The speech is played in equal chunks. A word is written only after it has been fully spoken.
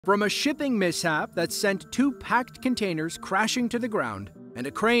From a shipping mishap that sent 2 packed containers crashing to the ground, and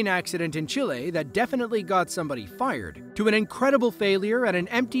a crane accident in Chile that definitely got somebody fired, to an incredible failure at an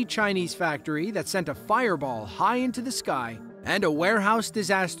empty Chinese factory that sent a fireball high into the sky, and a warehouse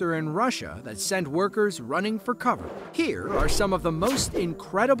disaster in Russia that sent workers running for cover. Here are some of the most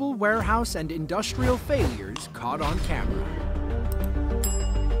incredible warehouse and industrial failures caught on camera.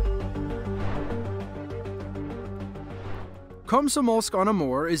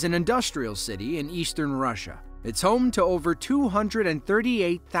 Komsomolsk-on-Amur is an industrial city in eastern Russia. It's home to over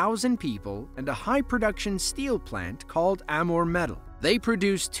 238,000 people and a high-production steel plant called Amur Metal. They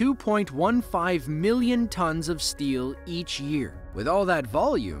produce 2.15 million tons of steel each year. With all that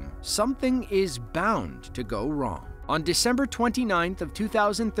volume, something is bound to go wrong. On December 29th of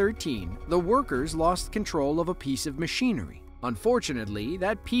 2013, the workers lost control of a piece of machinery. Unfortunately,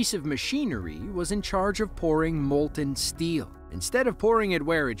 that piece of machinery was in charge of pouring molten steel. Instead of pouring it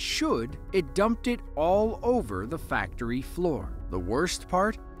where it should, it dumped it all over the factory floor. The worst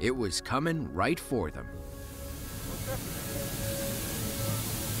part? It was coming right for them.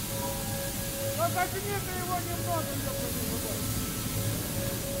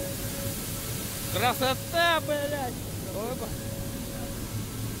 Красота, блядь!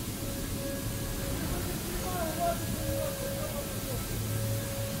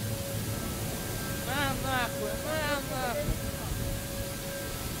 На нахуй, на нахуй!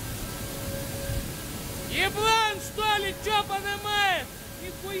 Еблан, что ли, чё понимает?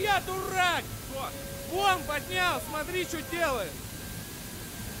 Нихуя, дурак! Вон поднял, смотри, что делает!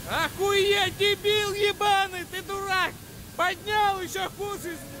 Охуеть, дебил ебаный, ты дурак! Поднял, еще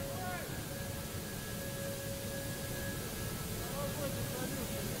хуже!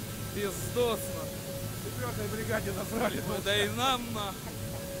 Пиздосно! В 4-й бригаде насрали. Ну да и нам нахуй!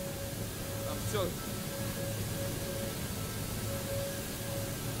 Там все.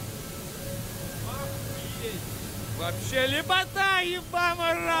 Вообще лепота,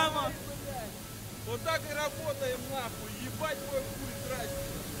 ебама рама! Вот так и работаем нахуй, ебать мой хуй здрасте!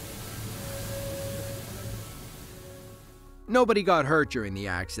 Nobody got hurt during the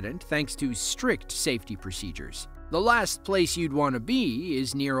accident thanks to strict safety procedures. The last place you'd want to be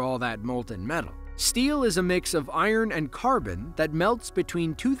is near all that molten metal. Steel is a mix of iron and carbon that melts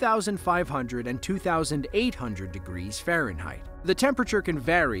between 2,500 and 2,800 degrees Fahrenheit. The temperature can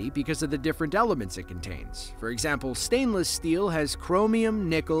vary because of the different elements it contains. For example, stainless steel has chromium,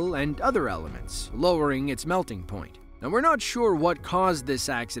 nickel, and other elements, lowering its melting point. Now, we're not sure what caused this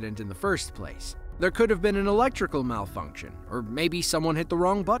accident in the first place. There could have been an electrical malfunction, or maybe someone hit the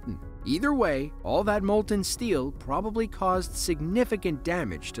wrong button. Either way, all that molten steel probably caused significant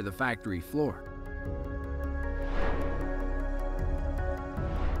damage to the factory floor.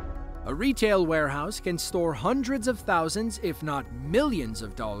 A retail warehouse can store hundreds of thousands, if not millions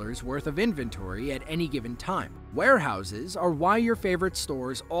of dollars worth of inventory at any given time. Warehouses are why your favorite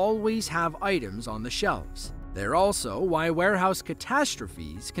stores always have items on the shelves. They're also why warehouse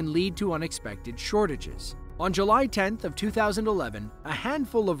catastrophes can lead to unexpected shortages. On July 10th of 2011, a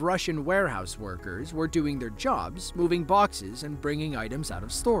handful of Russian warehouse workers were doing their jobs, moving boxes and bringing items out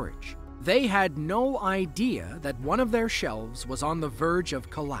of storage. They had no idea that one of their shelves was on the verge of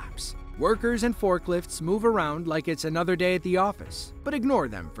collapse. Workers and forklifts move around like it's another day at the office, but ignore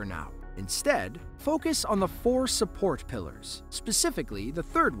them for now. Instead, focus on the 4 support pillars, specifically the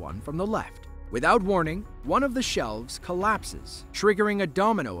third one from the left. Without warning, one of the shelves collapses, triggering a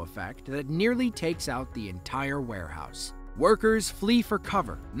domino effect that nearly takes out the entire warehouse. Workers flee for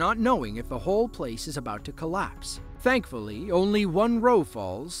cover, not knowing if the whole place is about to collapse. Thankfully, only one row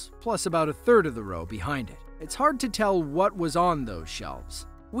falls, plus about a third of the row behind it. It's hard to tell what was on those shelves.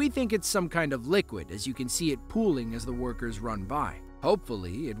 We think it's some kind of liquid, as you can see it pooling as the workers run by.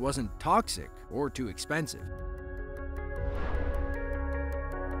 Hopefully, it wasn't toxic or too expensive.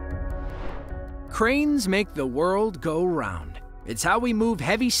 Cranes make the world go round. It's how we move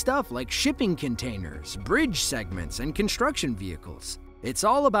heavy stuff like shipping containers, bridge segments, and construction vehicles. It's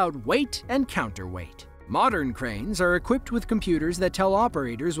all about weight and counterweight. Modern cranes are equipped with computers that tell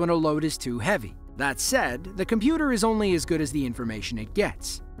operators when a load is too heavy. That said, the computer is only as good as the information it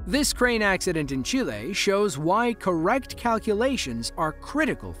gets. This crane accident in Chile shows why correct calculations are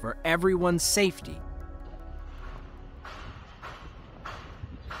critical for everyone's safety.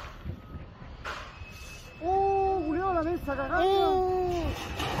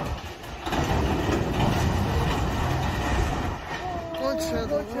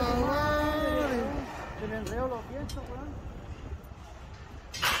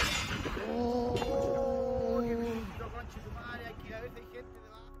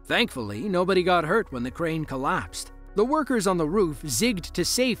 Thankfully, nobody got hurt when the crane collapsed. The workers on the roof zigged to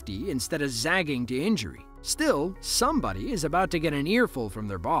safety instead of zagging to injury. Still, somebody is about to get an earful from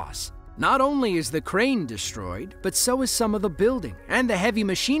their boss. Not only is the crane destroyed, but so is some of the building and the heavy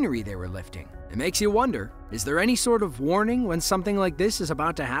machinery they were lifting. It makes you wonder, is there any sort of warning when something like this is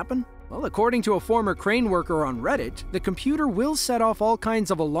about to happen? Well, according to a former crane worker on Reddit, the computer will set off all kinds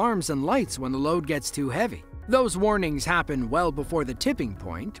of alarms and lights when the load gets too heavy. Those warnings happen well before the tipping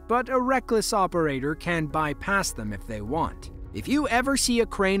point, but a reckless operator can bypass them if they want. If you ever see a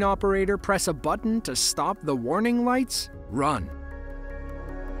crane operator press a button to stop the warning lights, run.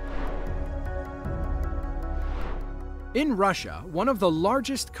 In Russia, one of the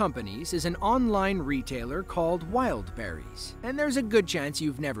largest companies is an online retailer called Wildberries, and there's a good chance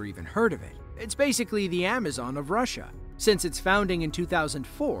you've never even heard of it. It's basically the Amazon of Russia. Since its founding in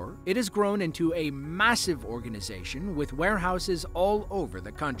 2004, it has grown into a massive organization with warehouses all over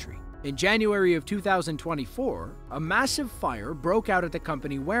the country. In January of 2024, a massive fire broke out at the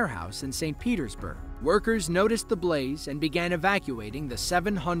company warehouse in St. Petersburg. Workers noticed the blaze and began evacuating the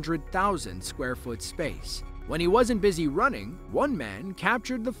 700,000 square foot space. When he wasn't busy running, one man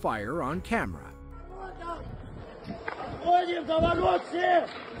captured the fire on camera.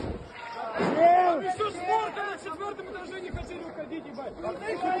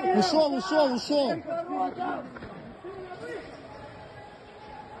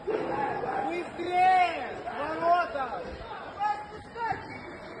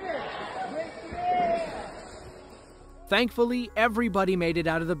 Thankfully, everybody made it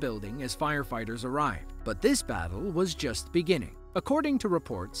out of the building as firefighters arrived, but this battle was just beginning. According to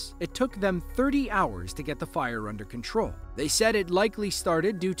reports, it took them 30 hours to get the fire under control. They said it likely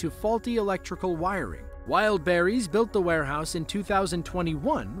started due to faulty electrical wiring. Wildberries built the warehouse in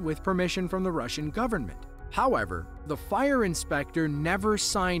 2021 with permission from the Russian government. However, the fire inspector never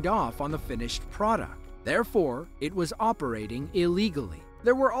signed off on the finished product. Therefore, it was operating illegally.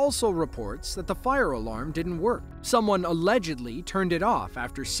 There were also reports that the fire alarm didn't work. Someone allegedly turned it off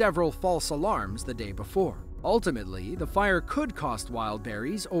after several false alarms the day before. Ultimately, the fire could cost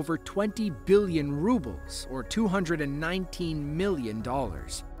Wildberries over 20 billion rubles, or $219 million.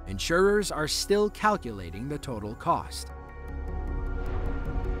 Insurers are still calculating the total cost.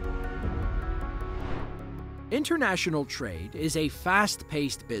 International trade is a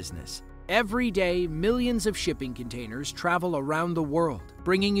fast-paced business. Every day, millions of shipping containers travel around the world,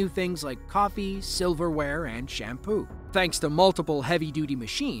 bringing you things like coffee, silverware, and shampoo. Thanks to multiple heavy-duty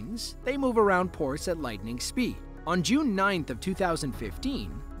machines, they move around ports at lightning speed. On June 9th of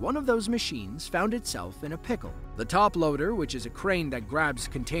 2015, one of those machines found itself in a pickle. The top loader, which is a crane that grabs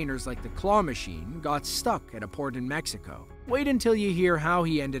containers like the claw machine, got stuck at a port in Mexico. Wait until you hear how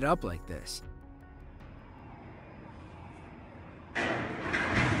he ended up like this.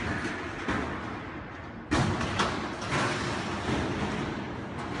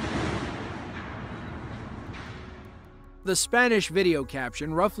 The Spanish video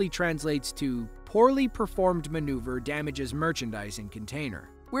caption roughly translates to, "Poorly performed maneuver damages merchandise in container."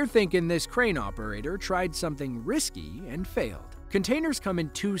 We're thinking this crane operator tried something risky and failed. Containers come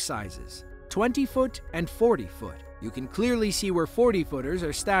in two sizes, 20-foot and 40-foot. You can clearly see where 40-footers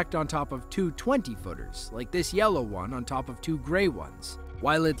are stacked on top of two 20-footers, like this yellow one on top of two gray ones.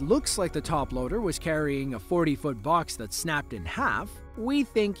 While it looks like the top loader was carrying a 40-foot box that snapped in half, we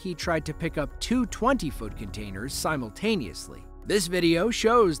think he tried to pick up two 20-foot containers simultaneously. This video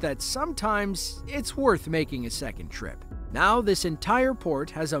shows that sometimes it's worth making a second trip. Now this entire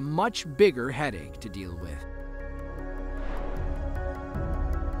port has a much bigger headache to deal with.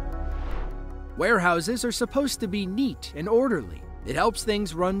 Warehouses are supposed to be neat and orderly. It helps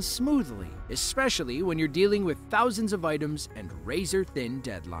things run smoothly, especially when you're dealing with thousands of items and razor-thin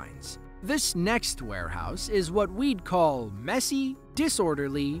deadlines. This next warehouse is what we'd call messy,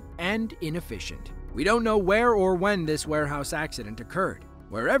 disorderly, and inefficient. We don't know where or when this warehouse accident occurred.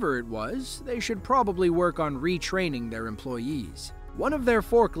 Wherever it was, they should probably work on retraining their employees. One of their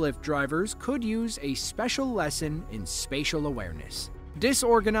forklift drivers could use a special lesson in spatial awareness.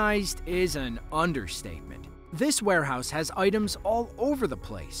 Disorganized is an understatement. This warehouse has items all over the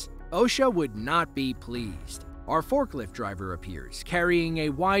place. OSHA would not be pleased. Our forklift driver appears, carrying a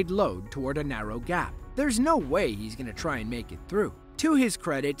wide load toward a narrow gap. There's no way he's gonna try and make it through. To his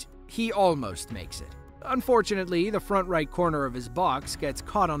credit, he almost makes it. Unfortunately, the front right corner of his box gets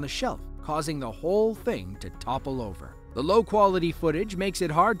caught on the shelf, causing the whole thing to topple over. The low-quality footage makes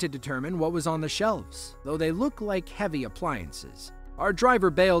it hard to determine what was on the shelves, though they look like heavy appliances. Our driver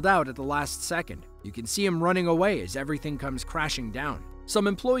bailed out at the last second. You can see him running away as everything comes crashing down. Some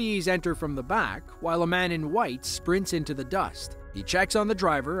employees enter from the back, while a man in white sprints into the dust. He checks on the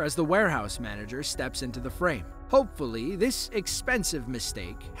driver as the warehouse manager steps into the frame. Hopefully, this expensive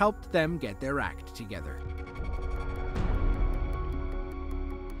mistake helped them get their act together.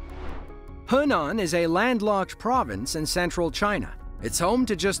 Henan is a landlocked province in central China. It's home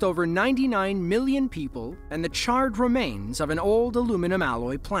to just over 99 million people and the charred remains of an old aluminum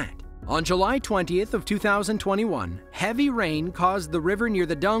alloy plant. On July 20th of 2021, heavy rain caused the river near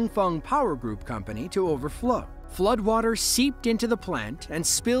the Dongfeng Power Group company to overflow. Floodwater seeped into the plant and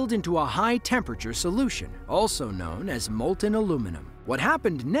spilled into a high-temperature solution, also known as molten aluminum. What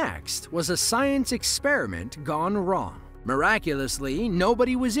happened next was a science experiment gone wrong. Miraculously,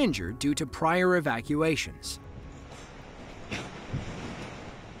 nobody was injured due to prior evacuations.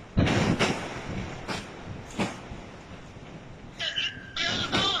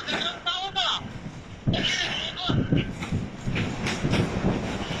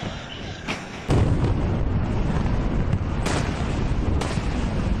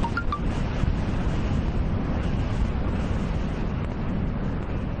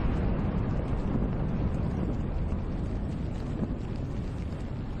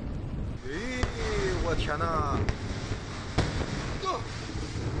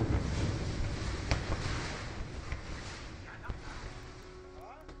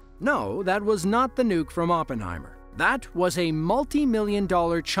 No, that was not the nuke from Oppenheimer. That was a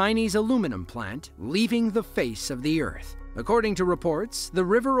multi-million-dollar Chinese aluminum plant leaving the face of the Earth. According to reports, the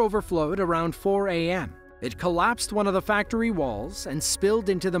river overflowed around 4 a.m. It collapsed one of the factory walls and spilled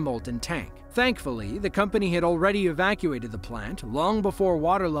into the molten tank. Thankfully, the company had already evacuated the plant long before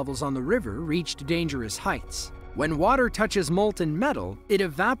water levels on the river reached dangerous heights. When water touches molten metal, it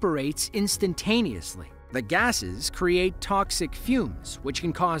evaporates instantaneously. The gases create toxic fumes, which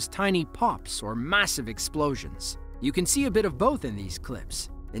can cause tiny pops or massive explosions. You can see a bit of both in these clips.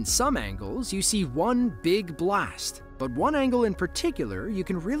 In some angles, you see one big blast, but one angle in particular, you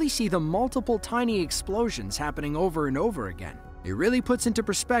can really see the multiple tiny explosions happening over and over again. It really puts into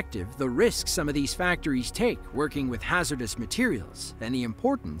perspective the risks some of these factories take working with hazardous materials and the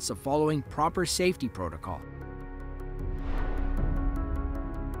importance of following proper safety protocol.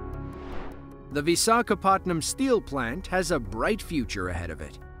 The Visakhapatnam steel plant has a bright future ahead of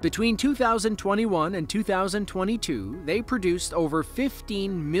it. Between 2021 and 2022, they produced over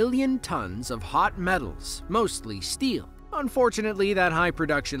 15 million tons of hot metals, mostly steel. Unfortunately, that high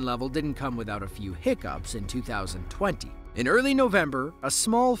production level didn't come without a few hiccups in 2020. In early November, a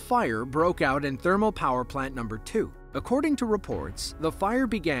small fire broke out in thermal power plant number 2. According to reports, the fire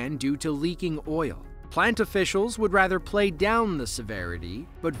began due to leaking oil. Plant officials would rather play down the severity,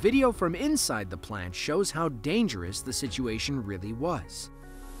 but video from inside the plant shows how dangerous the situation really was.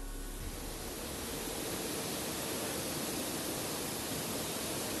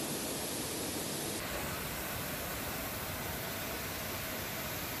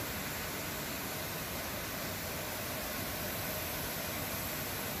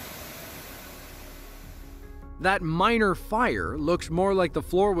 That minor fire looked more like the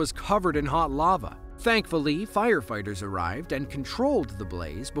floor was covered in hot lava. Thankfully, firefighters arrived and controlled the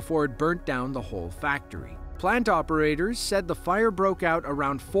blaze before it burnt down the whole factory. Plant operators said the fire broke out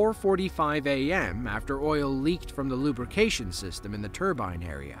around 4:45 a.m. after oil leaked from the lubrication system in the turbine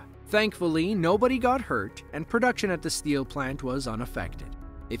area. Thankfully, nobody got hurt and production at the steel plant was unaffected.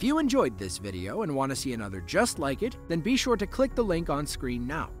 If you enjoyed this video and want to see another just like it, then be sure to click the link on screen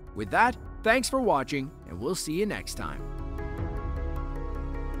now. With that, thanks for watching, and we'll see you next time.